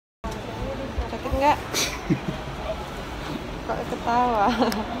Enggak. Kok ketawa?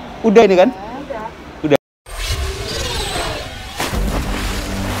 Udah ini kan? Udah.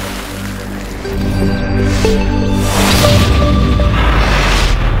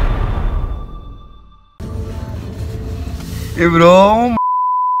 Bro,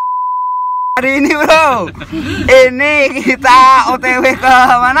 hari ini bro, ini kita OTW ke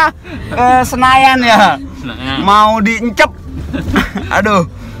mana? Ke Senayan ya. Mau diencep. Aduh.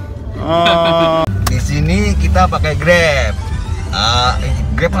 Di sini kita pakai Grab.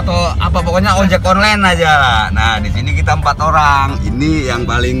 Grab atau apa, pokoknya ojek online aja. Nah, di sini kita 4 orang. Ini yang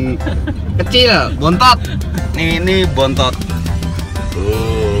paling kecil, bontot. Ini bontot.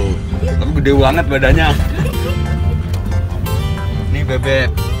 Tapi gede banget badannya. Ini bebek.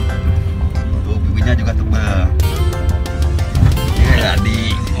 Tuh pipinya juga tebal. Ini tadi.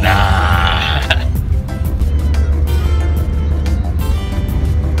 Nah.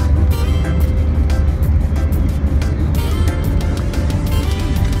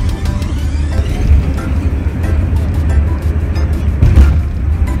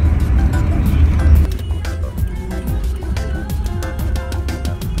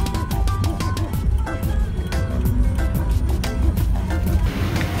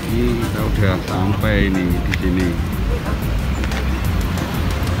 Kita udah sampai nih di sini.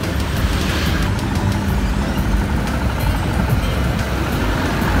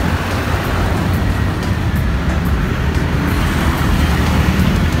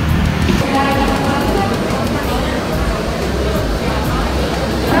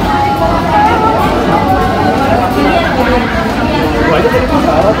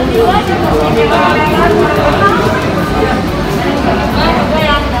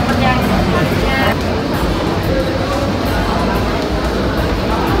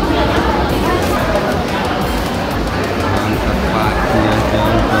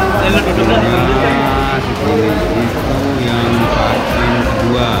 Itu yang vaksin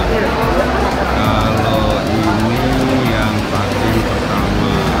kedua. Kalau ini yang vaksin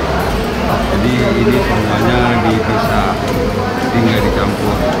pertama. Jadi ini semuanya dipisah, tinggal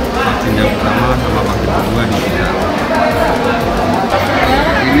dicampur. Vaksin yang pertama sama vaksin kedua dipisah.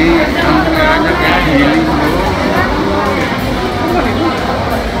 Ini anggarannya kayak gini.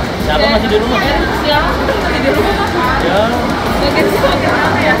 Siapa masih di rumah? Masih di rumah. Ya.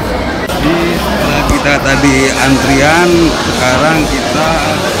 Setelah kita tadi antrian, sekarang kita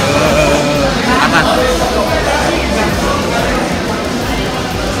ke atas.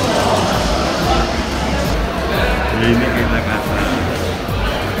 Ini kita ke atas.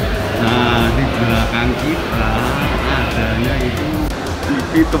 Nah, di belakang kita adanya itu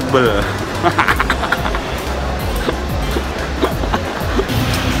TV tebel.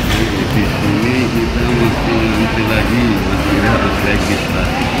 Di sini kita masih antri lagi, masih harus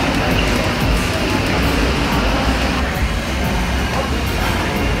registrasi.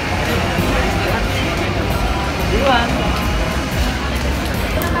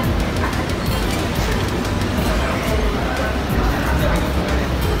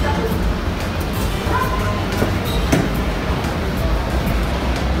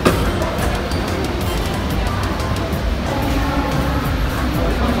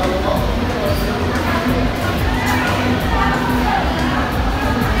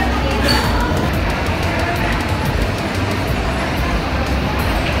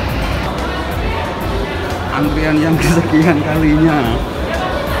 Antrian yang kesekian kalinya.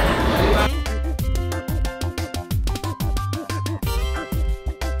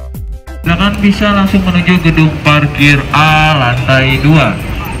 Silakan bisa langsung menuju gedung parkir A lantai 2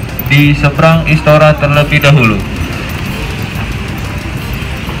 di seberang Istora terlebih dahulu.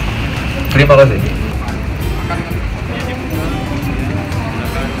 Terima kasih.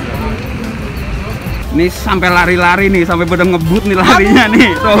 Ini sampai lari-lari nih, sampai pada ngebut nih larinya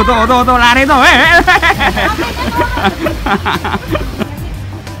nih. Tuh lari tuh.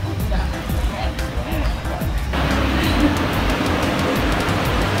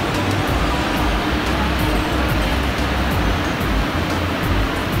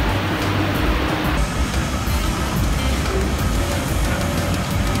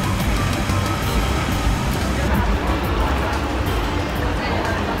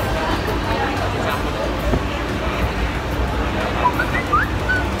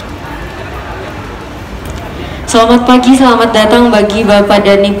 Selamat pagi, selamat datang bagi Bapak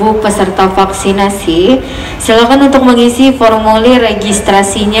dan Ibu peserta vaksinasi. Silakan untuk mengisi formulir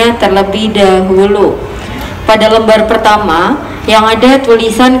registrasinya terlebih dahulu. Pada lembar pertama yang ada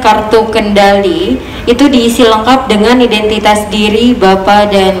tulisan kartu kendali itu diisi lengkap dengan identitas diri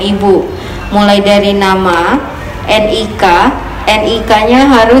Bapak dan Ibu, mulai dari nama, NIK,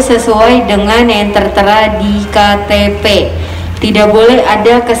 NIK-nya harus sesuai dengan yang tertera di KTP. Tidak boleh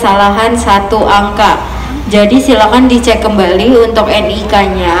ada kesalahan satu angka. Jadi silakan dicek kembali untuk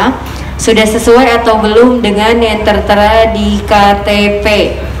NIK-nya sudah sesuai atau belum dengan yang tertera di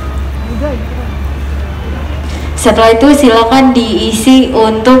KTP. Setelah itu silakan diisi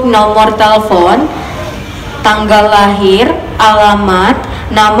untuk nomor telepon, tanggal lahir, alamat,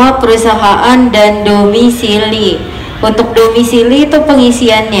 nama perusahaan, dan domisili. Untuk domisili itu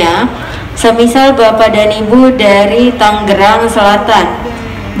pengisiannya, semisal Bapak dan Ibu dari Tangerang Selatan,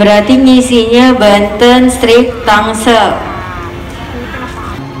 berarti ngisinya Banten Street Tangsel.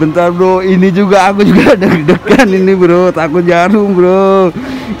 Bentar bro, ini juga aku juga deg-degan ini bro, takut jarum bro.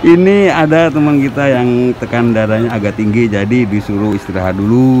 Ini ada teman kita yang tekan darahnya agak tinggi, jadi disuruh istirahat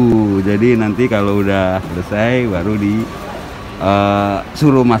dulu. Jadi nanti kalau udah selesai baru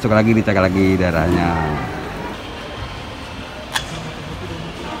suruh masuk lagi, dicek lagi darahnya.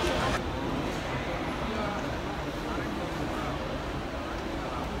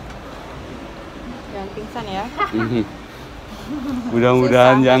 Jangan pingsan ya.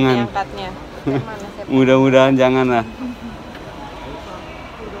 Mudah-mudahan jangan. Mudah-mudahan jangan lah.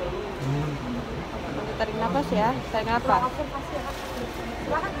 Tarik nafas ya. Tarik nafas.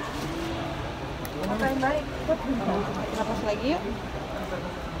 Nafas lagi yuk.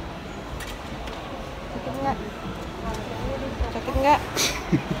 Sakit nggak? Sakit nggak?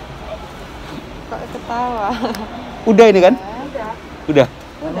 Kok ketawa? Udah ini kan? Udah.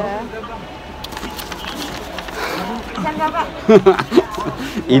 Udah.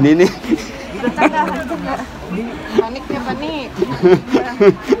 Ini nih. Paniknya panik.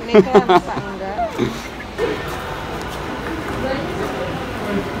 Paniknya masa enggak?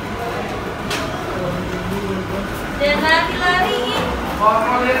 Dan lari-lari.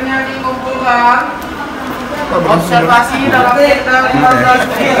 Formulirnya dikumpulkan. Observasi dalam sekitar 15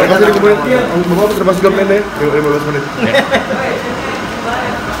 menit. Terima kasih Bapak observasi dalam ini 15 menit.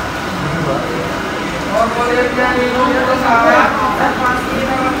 Formulirnya dikumpulkan. Observasi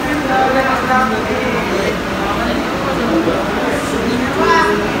dalam sekitar 15 menit.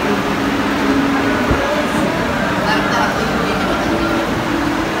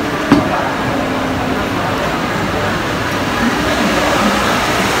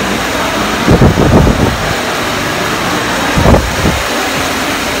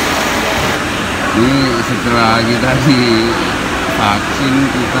 Ini setelah kita divaksin,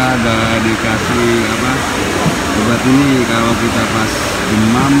 kita ada dikasih obat ini. Kalau kita pas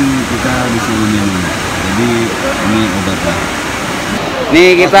demam kita disuruh minum. Jadi ini obatnya.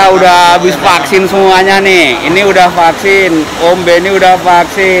 Nih kita udah habis vaksin semuanya nih. Ini udah vaksin, Om Benny udah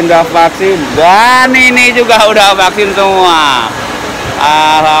vaksin, dan ini juga udah vaksin semua.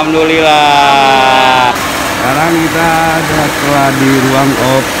 Alhamdulillah. Sekarang kita setelah di ruang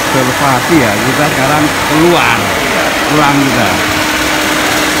observasi ya, kita sekarang pulang kita.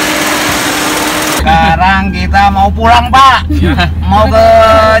 Sekarang kita mau pulang Pak, mau ke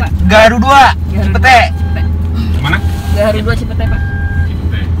Garuda 2, Cipete. Mana? Garuda 2 Cipete Pak.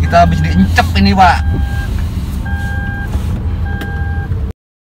 Kita habis diincep ini Pak.